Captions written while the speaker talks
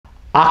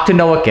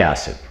Octanoic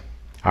acid.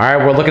 All right,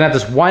 we're looking at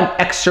this one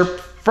excerpt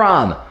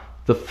from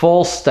the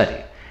full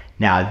study.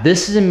 Now,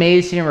 this is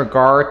amazing in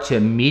regard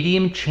to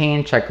medium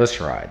chain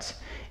triglycerides.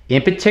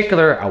 In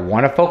particular, I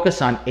want to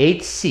focus on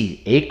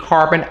HC,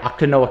 8-carbon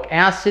octanoic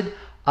acid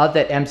of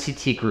that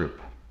MCT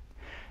group.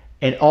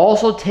 And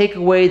also take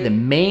away the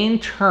main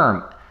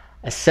term,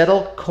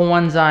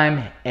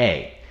 acetyl-coenzyme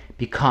A,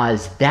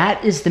 because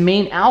that is the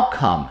main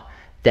outcome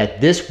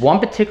that this one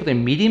particular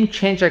medium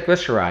chain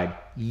triglyceride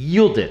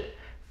yielded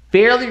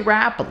fairly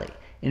rapidly.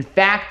 In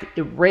fact,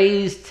 it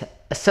raised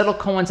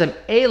acetyl-coenzyme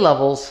A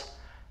levels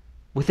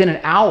within an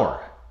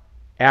hour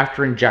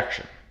after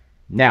injection.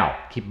 Now,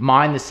 keep in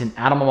mind this is an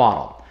animal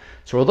model.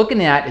 So we're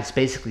looking at is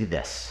basically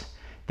this,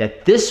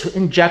 that this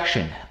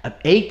injection of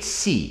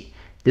HC,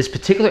 this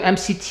particular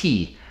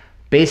MCT,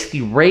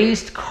 basically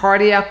raised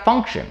cardiac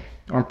function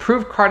or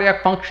improved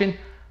cardiac function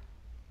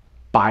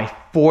by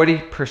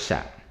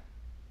 40%.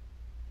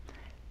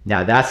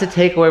 Now that's the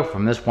takeaway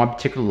from this one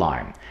particular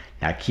line.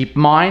 Now keep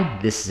in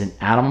mind, this is an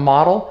animal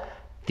model.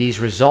 These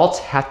results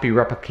have to be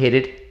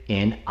replicated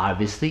in,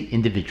 obviously,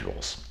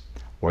 individuals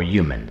or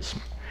humans.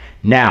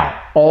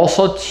 Now,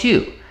 also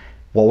too,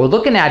 what we're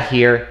looking at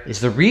here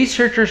is the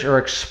researchers are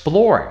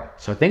exploring.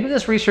 So think of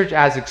this research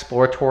as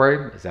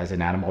exploratory, as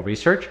an animal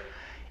research.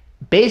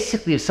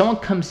 Basically, if someone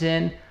comes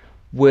in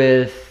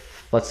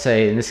with, let's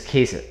say, in this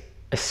case,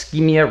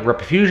 ischemia,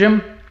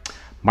 reperfusion,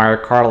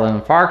 myocardial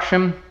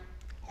infarction,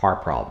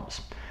 heart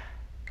problems,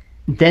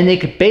 then they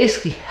could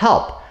basically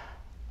help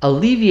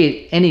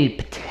alleviate any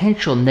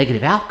potential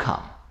negative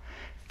outcome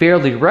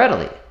fairly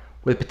readily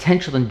with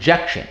potential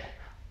injection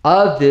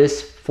of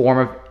this form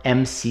of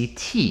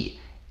MCT,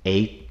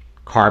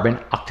 8-carbon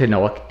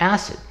octanoic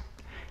acid.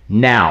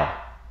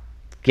 Now,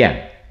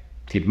 again,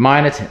 keep in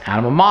mind it's an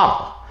animal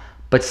model,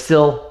 but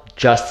still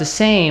just the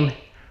same,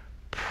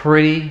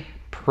 pretty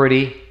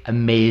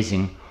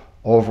amazing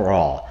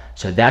overall.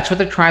 So that's what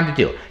they're trying to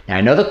do. Now,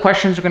 I know the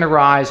questions are going to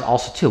rise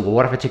also too. Well,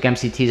 what if I took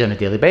MCTs on a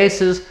daily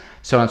basis,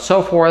 so on and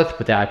so forth,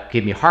 would that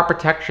give me heart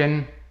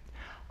protection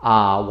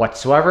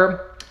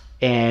whatsoever?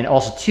 And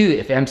also too,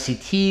 if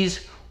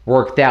MCTs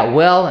work that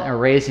well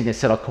and raising the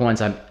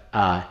acetyl-coenzyme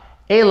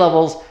A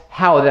levels,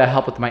 how would that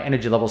help with my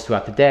energy levels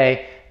throughout the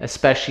day,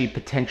 especially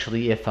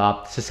potentially if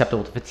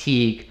susceptible to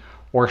fatigue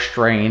or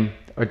strain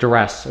or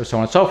duress or so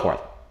on and so forth.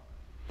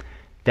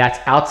 That's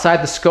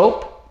outside the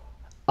scope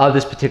of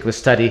this particular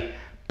study,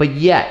 but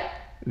yet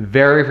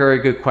very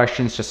good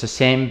questions just the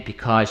same,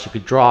 because you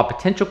could draw a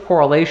potential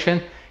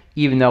correlation,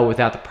 even though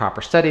without the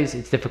proper studies,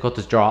 it's difficult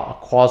to draw a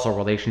causal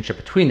relationship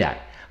between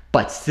that.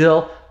 But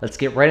still, let's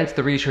get right into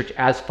the research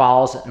as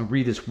follows and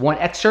read this one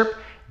excerpt.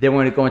 Then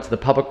we're going to go into the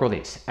public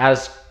release.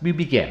 As we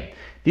begin,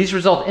 these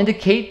results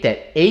indicate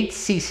that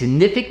HC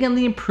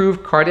significantly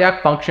improved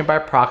cardiac function by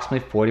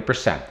approximately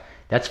 40%.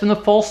 That's from the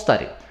full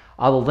study.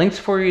 I'll have links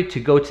for you to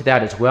go to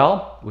that as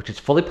well, which is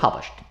fully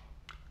published.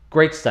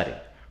 Great study.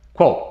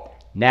 Quote,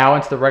 now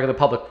into the regular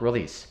public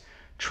release.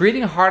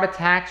 Treating heart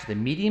attacks with a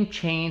medium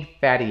chain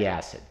fatty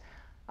acid.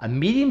 A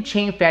medium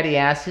chain fatty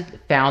acid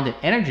found in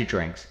energy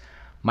drinks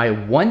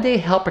might one day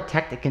help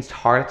protect against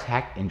heart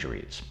attack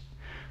injuries.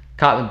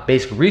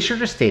 Basic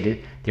researchers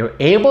stated they were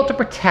able to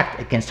protect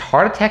against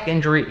heart attack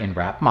injury in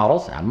rat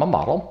models, animal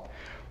model,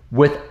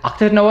 with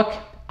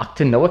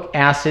octanoic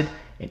acid,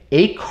 an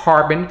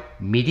 8-carbon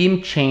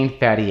medium chain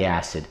fatty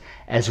acid,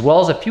 as well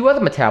as a few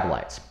other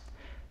metabolites.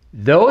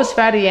 Those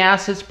fatty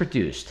acids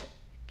produced,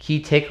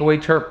 key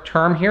takeaway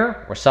term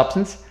here, or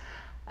substance,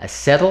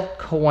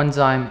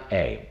 acetyl-coenzyme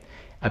A,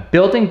 a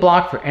building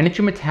block for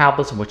energy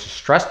metabolism which a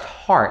stressed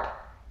heart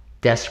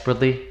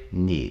desperately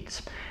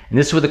needs. And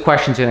this is where the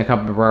questions are going to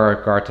come in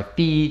regard to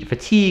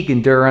fatigue,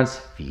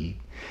 endurance,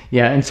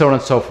 and so on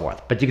and so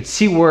forth. But you can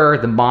see where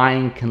the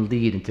mind can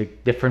lead into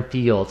different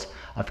fields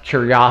of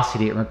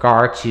curiosity in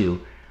regard to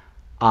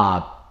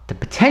the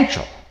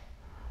potential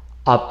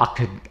of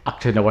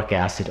octanoic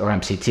acid or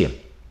MCT,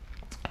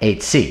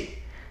 HC.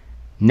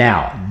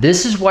 Now,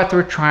 this is what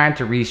they're trying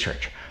to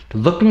research.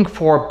 They're looking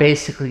for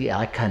basically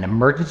like an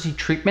emergency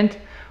treatment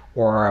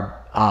or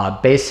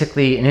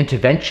basically an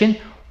intervention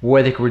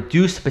where they can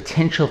reduce the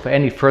potential for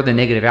any further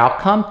negative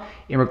outcome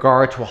in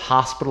regard to a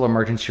hospital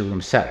emergency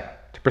room setting.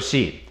 To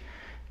proceed,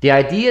 the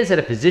idea is that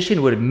a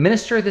physician would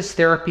administer this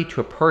therapy to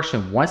a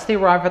person once they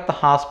arrive at the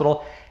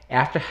hospital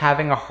after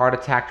having a heart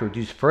attack to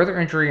reduce further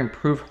injury and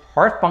improve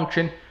heart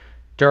function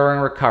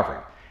during recovery.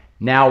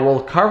 Now,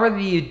 we'll cover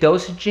the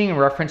dosaging in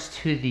reference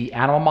to the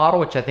animal model,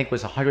 which I think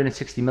was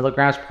 160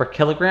 milligrams per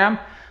kilogram,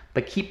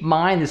 but keep in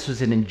mind this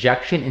was an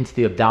injection into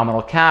the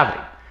abdominal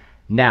cavity.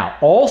 Now,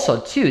 also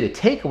too, the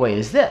takeaway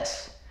is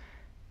this.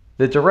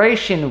 The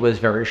duration was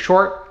very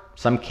short,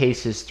 some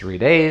cases 3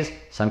 days,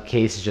 some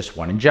cases just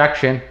one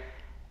injection,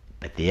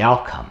 but the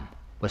outcome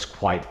was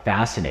quite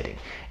fascinating.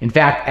 In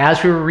fact,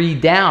 as we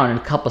read down in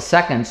a couple of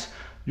seconds,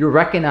 you'll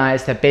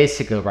recognize that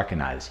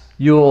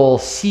you'll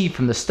see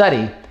from the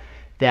study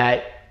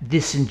that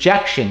this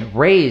injection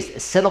raised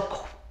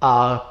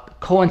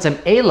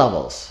acetyl-coenzyme A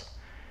levels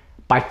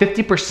by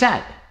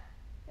 50%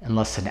 in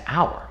less than an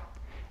hour.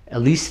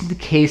 at least in the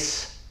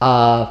case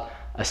of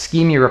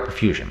ischemia or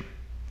perfusion.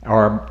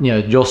 Or,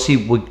 you'll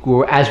see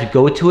as we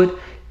go to it,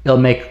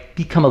 it'll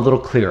become a little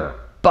clearer.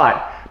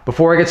 But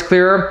before it gets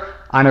clearer,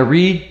 I'm going to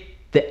read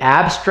the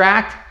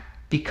abstract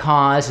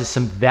because there's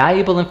some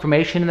valuable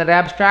information in that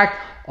abstract,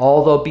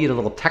 although be it a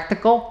little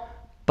technical.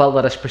 But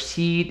let us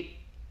proceed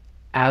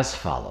as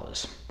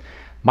follows.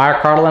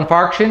 Myocardial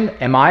infarction,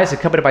 MI, is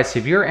accompanied by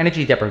severe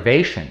energy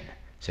deprivation.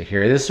 So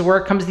here, this is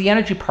where the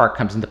energy part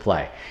comes into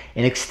play,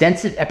 and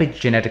extensive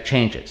epigenetic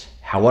changes.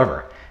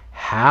 However,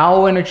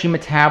 how energy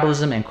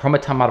metabolism and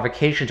chromatin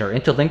modifications are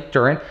interlinked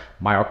during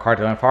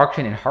myocardial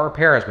infarction and heart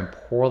repair has been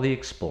poorly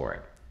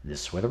explored.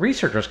 This is where the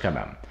researchers come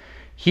in.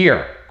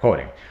 Here,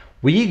 quoting,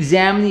 we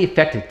examine the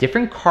effect of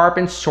different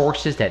carbon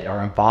sources that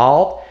are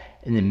involved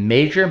in the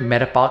major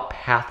metabolic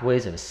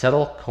pathways of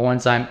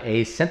acetyl-coenzyme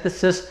A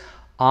synthesis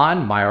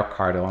on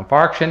myocardial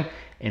infarction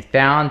and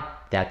found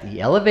that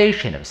the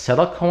elevation of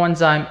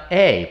acetyl-coenzyme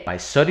A by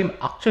sodium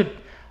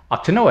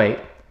octanoate,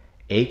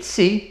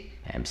 HC,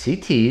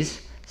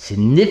 MCTs,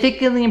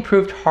 significantly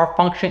improved heart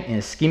function in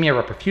ischemia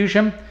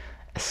reperfusion,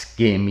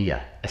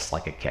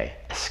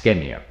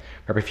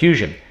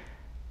 reperfusion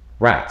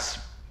rats.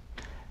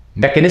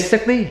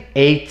 Mechanistically,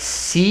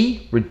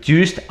 HC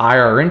reduced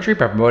IR injury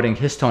by promoting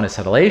histone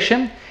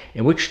acetylation,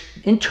 in which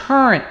in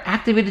turn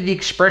activated the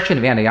expression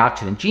of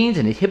antioxidant genes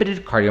and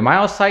inhibited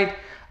cardiomyocyte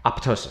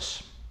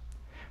apoptosis.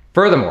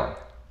 Furthermore,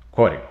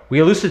 quoting, we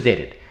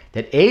elucidated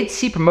that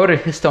HC promoted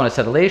histone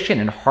acetylation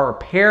and heart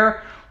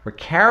repair were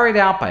carried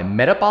out by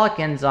metabolic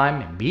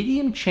enzyme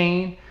medium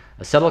chain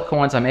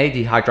acetyl-coenzyme A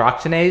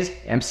dehydrogenase,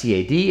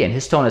 MCAD, and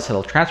histone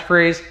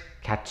acetyltransferase,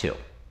 CAT2,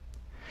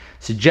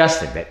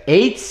 suggesting that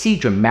HC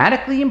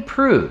dramatically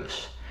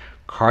improves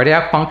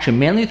cardiac function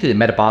mainly through the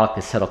metabolic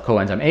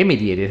acetyl-coenzyme A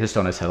mediated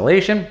histone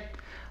acetylation.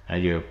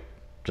 And you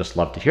just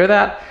love to hear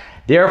that.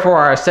 Therefore,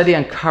 our study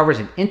uncovers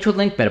an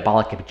interlinked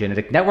metabolic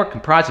epigenetic network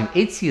comprising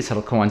HC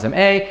acetyl-coenzyme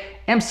A,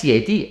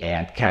 MCAD,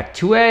 and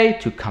CAT2A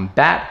to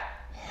combat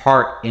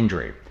heart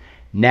injury.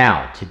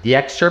 Now, to the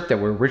excerpt that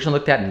we originally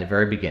looked at in the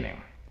very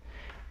beginning.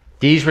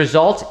 These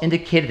results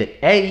indicated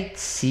that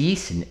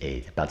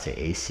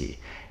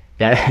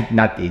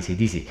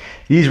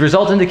These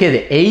results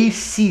indicated that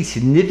AC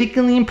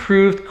significantly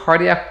improved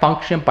cardiac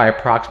function by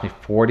approximately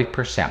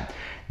 40%.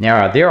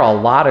 Now, there are a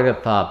lot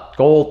of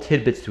gold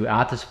tidbits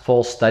throughout this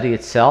full study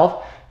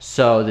itself,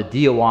 so the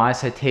DOI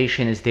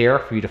citation is there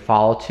for you to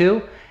follow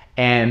too,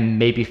 and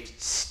maybe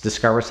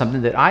discover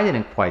something that I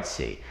didn't quite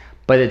see.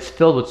 But it's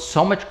filled with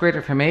so much great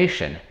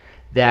information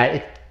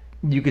that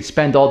you could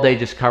spend all day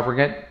just covering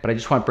it, but I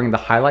just want to bring the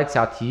highlights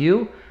out to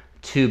you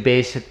to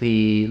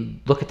basically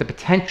look at the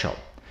potential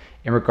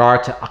in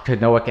regard to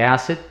octanoic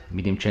acid,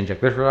 medium chain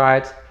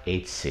triglycerides,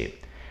 HC.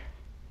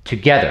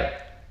 Together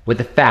with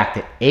the fact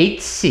that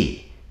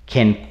HC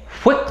can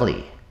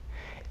quickly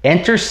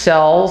enter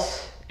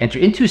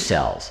into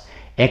cells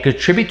and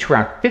contribute to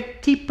around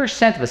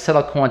 50% of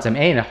acetyl-coenzyme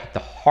A in the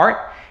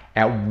heart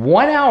at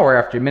 1 hour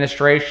after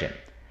administration.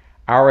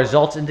 Our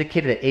results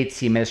indicated that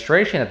HC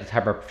administration at the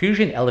time of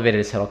perfusion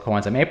elevated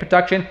acetyl-coenzyme A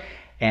production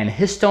and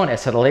histone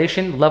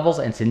acetylation levels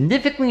and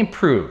significantly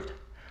improved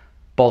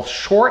both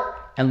short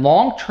and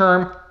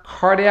long-term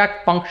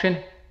cardiac function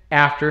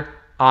after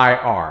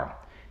IR.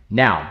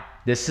 Now,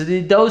 this is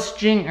the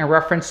dosaging in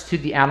reference to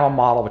the animal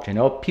model, which I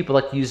know people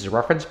like to use as a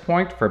reference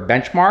point for a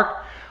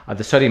benchmark of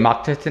the sodium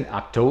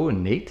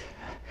octanoate.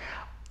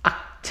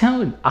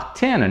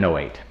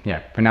 Yeah,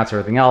 pronounce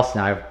everything else.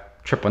 Now I've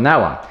tripped on that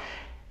one.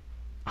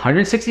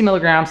 160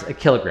 milligrams a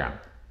kilogram.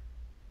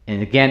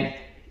 And again,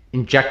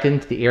 injected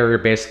into the area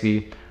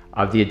basically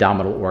of the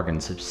abdominal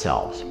organs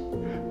themselves.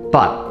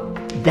 But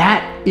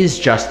that is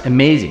just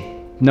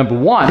amazing. Number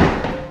one,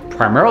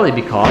 primarily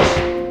because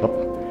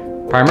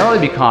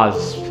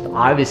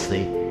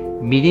obviously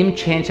medium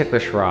chain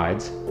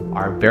triglycerides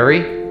are a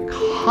very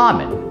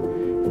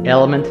common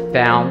element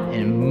found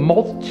in a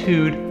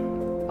multitude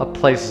of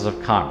places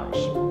of commerce,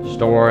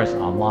 stores,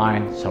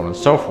 online, so on and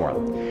so forth.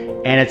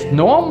 And it's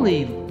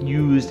normally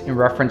used in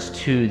reference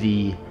to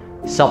the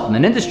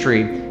supplement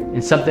industry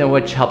in something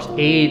which helps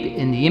aid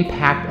in the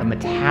impact of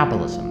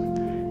metabolism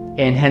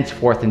and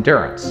henceforth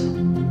endurance.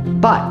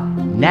 But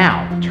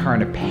now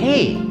turn a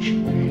page,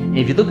 and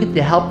if you look at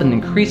the help in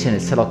increasing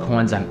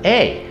acetyl-coenzyme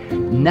A,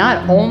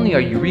 not only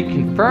are you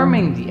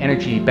reconfirming the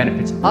energy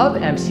benefits of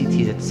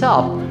MCTs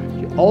itself,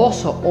 you're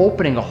also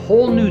opening a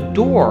whole new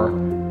door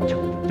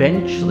to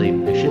eventually,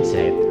 I should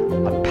say,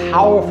 a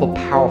powerful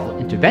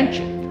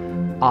intervention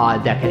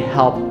that can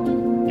help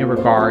in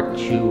regard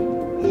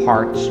to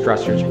heart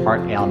stressors,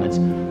 heart ailments,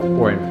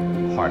 or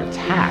in heart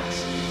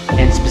attacks.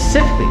 And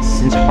specifically,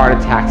 since heart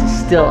attacks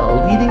is still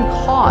a leading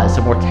cause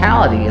of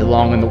mortality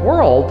in the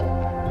world,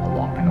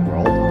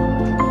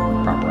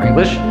 proper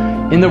English,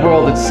 in the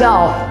world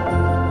itself,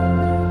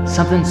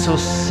 something so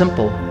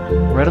simple,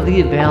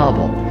 readily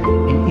available,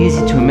 and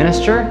easy to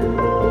administer,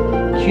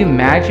 can you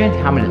imagine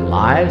how many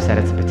lives that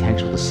has the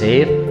potential to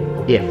save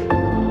if,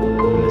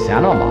 in this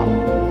animal model,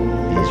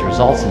 these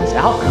results and this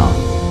outcome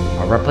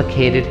are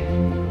replicated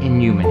in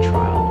human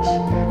trials?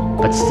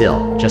 but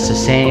still, just the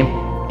same,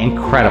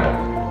 incredible.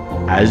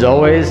 As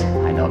always,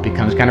 I know it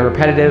becomes kind of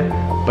repetitive,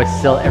 but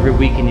still every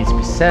week it needs to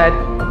be said.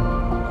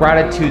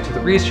 Gratitude to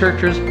the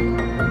researchers.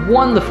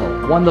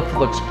 Wonderful,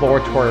 wonderful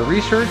exploratory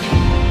research.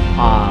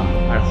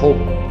 I hope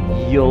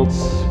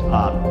yields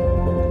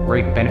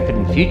great benefit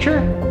in the future.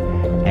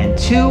 And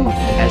two,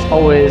 as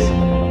always,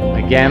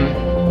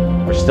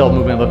 again, we're still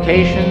moving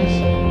locations,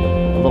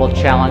 a little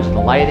challenge in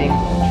the lighting,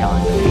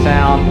 challenge in the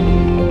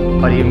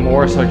sound, but even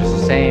more so just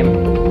the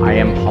same, I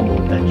am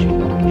humbled that you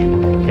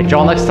watch. Catch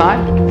y'all next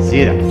time. See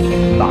you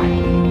then.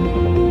 Bye.